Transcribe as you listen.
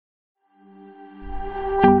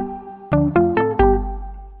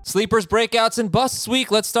Sleepers, breakouts, and busts week.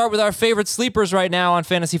 Let's start with our favorite sleepers right now on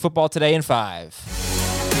Fantasy Football Today in 5.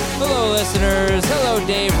 Hello, listeners. Hello,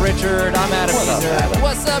 Dave Richard. I'm Adam Easer.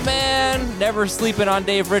 What's up, man? Never sleeping on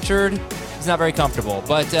Dave Richard. He's not very comfortable,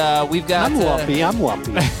 but we've got... I'm lumpy.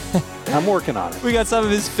 I'm working on it. We got some of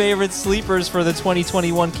his favorite sleepers for the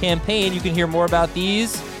 2021 campaign. You can hear more about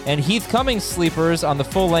these and Heath Cummings sleepers on the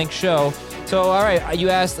full-length show. So, all right, we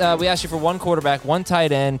asked you for one quarterback, one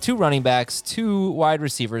tight end, two running backs, two wide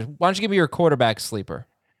receivers. Why don't you give me your quarterback sleeper?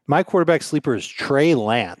 My quarterback sleeper is Trey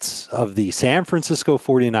Lance of the San Francisco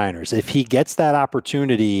 49ers. If he gets that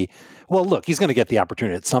opportunity, well, look, he's going to get the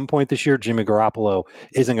opportunity at some point this year. Jimmy Garoppolo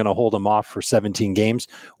isn't going to hold him off for 17 games.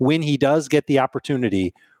 When he does get the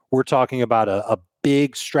opportunity, we're talking about a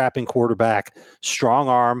big, strapping quarterback, strong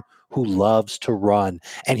arm, who loves to run.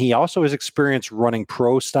 And he also has experience running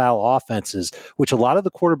pro-style offenses, which a lot of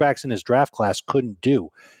the quarterbacks in his draft class couldn't do.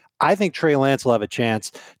 I think Trey Lance will have a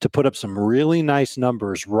chance to put up some really nice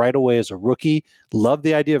numbers right away as a rookie. Love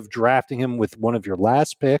the idea of drafting him with one of your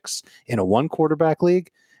last picks in a one-quarterback league.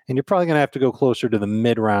 And you're probably going to have to go closer to the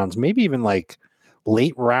mid-rounds, maybe even like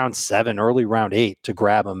late round 7, early round 8 to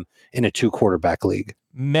grab him in a two-quarterback league.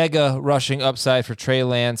 Mega rushing upside for Trey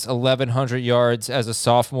Lance, 1,100 yards as a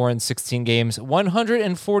sophomore in 16 games,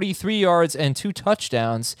 143 yards and 2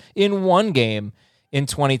 touchdowns in one game in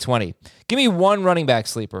 2020. Give me one running back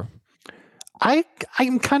sleeper.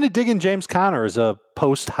 I'm kind of digging James Conner as a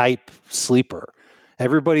post-hype sleeper.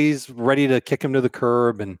 Everybody's ready to kick him to the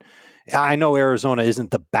curb, and I know Arizona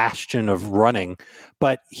isn't the bastion of running,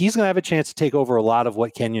 but he's going to have a chance to take over a lot of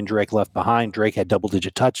what Kenyon Drake left behind. Drake had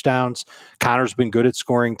double-digit touchdowns. Connor's been good at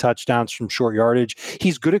scoring touchdowns from short yardage.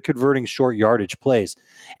 He's good at converting short yardage plays.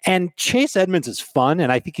 And Chase Edmonds is fun,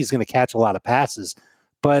 and I think he's going to catch a lot of passes,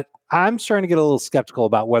 but I'm starting to get a little skeptical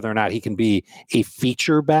about whether or not he can be a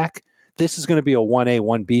feature back. This is going to be a 1A,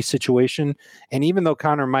 1B situation. And even though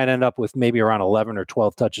Connor might end up with maybe around 11 or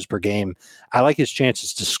 12 touches per game, I like his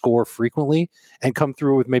chances to score frequently and come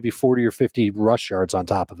through with maybe 40 or 50 rush yards on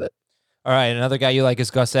top of it. All right, another guy you like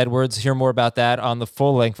is Gus Edwards. Hear more about that on the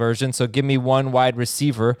full-length version. So give me one wide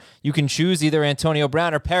receiver. You can choose either Antonio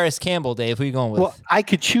Brown or Paris Campbell, Dave. Who are you going with? Well, I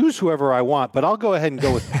could choose whoever I want, but I'll go ahead and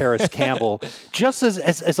go with Paris Campbell. Just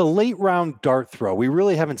as a late-round dart throw. We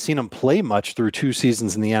really haven't seen him play much through 2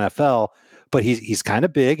 seasons in the NFL, but he's kind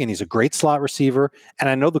of big, and he's a great slot receiver. And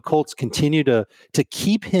I know the Colts continue to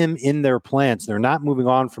keep him in their plans. They're not moving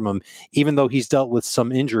on from him, even though he's dealt with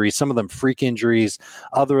some injuries, some of them freak injuries,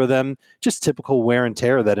 other of them just typical wear and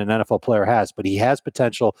tear that an NFL player has. But he has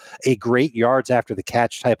potential, a great yards after the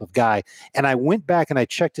catch type of guy. And I went back and I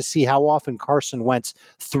checked to see how often Carson Wentz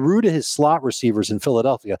threw to his slot receivers in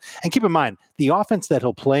Philadelphia. And keep in mind, the offense that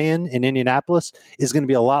he'll play in Indianapolis is going to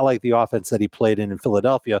be a lot like the offense that he played in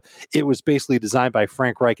Philadelphia. It was basically designed by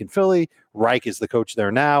Frank Reich in Philly. Reich is the coach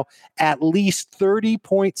there now. At least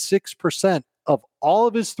 30.6% of all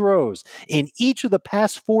of his throws in each of the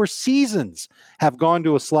past 4 seasons have gone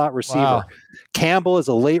to a slot receiver. Wow. Campbell is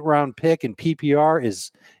a late round pick, and PPR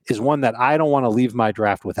is one that I don't want to leave my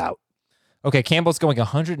draft without. Okay, Campbell's going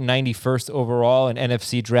 191st overall in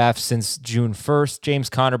NFC drafts since June 1st. James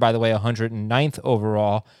Conner, by the way, 109th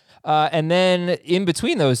overall. And then in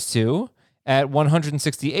between those two, at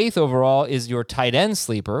 168th overall is your tight end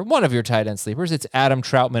sleeper, one of your tight end sleepers. It's Adam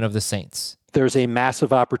Trautman of the Saints. There's a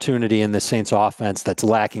massive opportunity in the Saints offense that's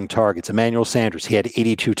lacking targets. Emmanuel Sanders, he had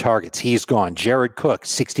 82 targets. He's gone. Jared Cook,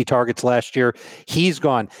 60 targets last year. He's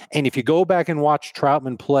gone. And if you go back and watch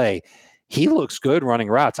Trautman play, he looks good running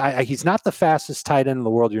routes. He's not the fastest tight end in the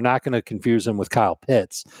world. You're not going to confuse him with Kyle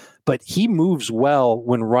Pitts, but he moves well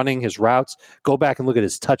when running his routes. Go back and look at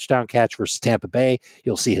his touchdown catch versus Tampa Bay.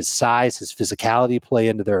 You'll see his size, his physicality play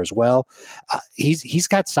into there as well. He's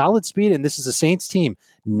got solid speed, and this is a Saints team.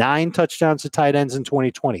 9 touchdowns to tight ends in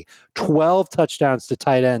 2020, 12 touchdowns to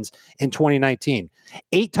tight ends in 2019,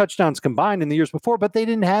 8 touchdowns combined in the years before, but they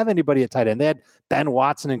didn't have anybody at tight end. They had Ben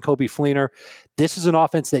Watson and Kobe Fleener. This is an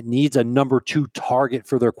offense that needs a number 2 target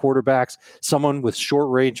for their quarterbacks, someone with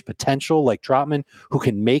short range potential like Trautman who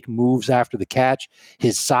can make moves after the catch.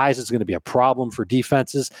 His size is going to be a problem for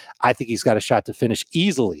defenses. I think he's got a shot to finish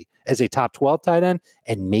easily as a top 12 tight end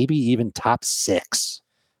and maybe even top 6.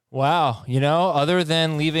 Wow. You know, other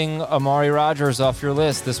than leaving Amari Rodgers off your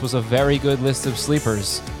list, this was a very good list of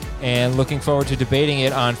sleepers. And looking forward to debating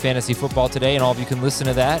it on Fantasy Football Today. And all of you can listen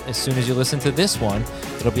to that as soon as you listen to this one.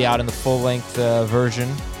 It'll be out in the full-length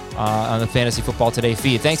version on the Fantasy Football Today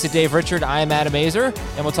feed. Thanks to Dave Richard. I am Adam Azer,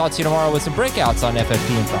 and we'll talk to you tomorrow with some breakouts on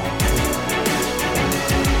FFP and 5.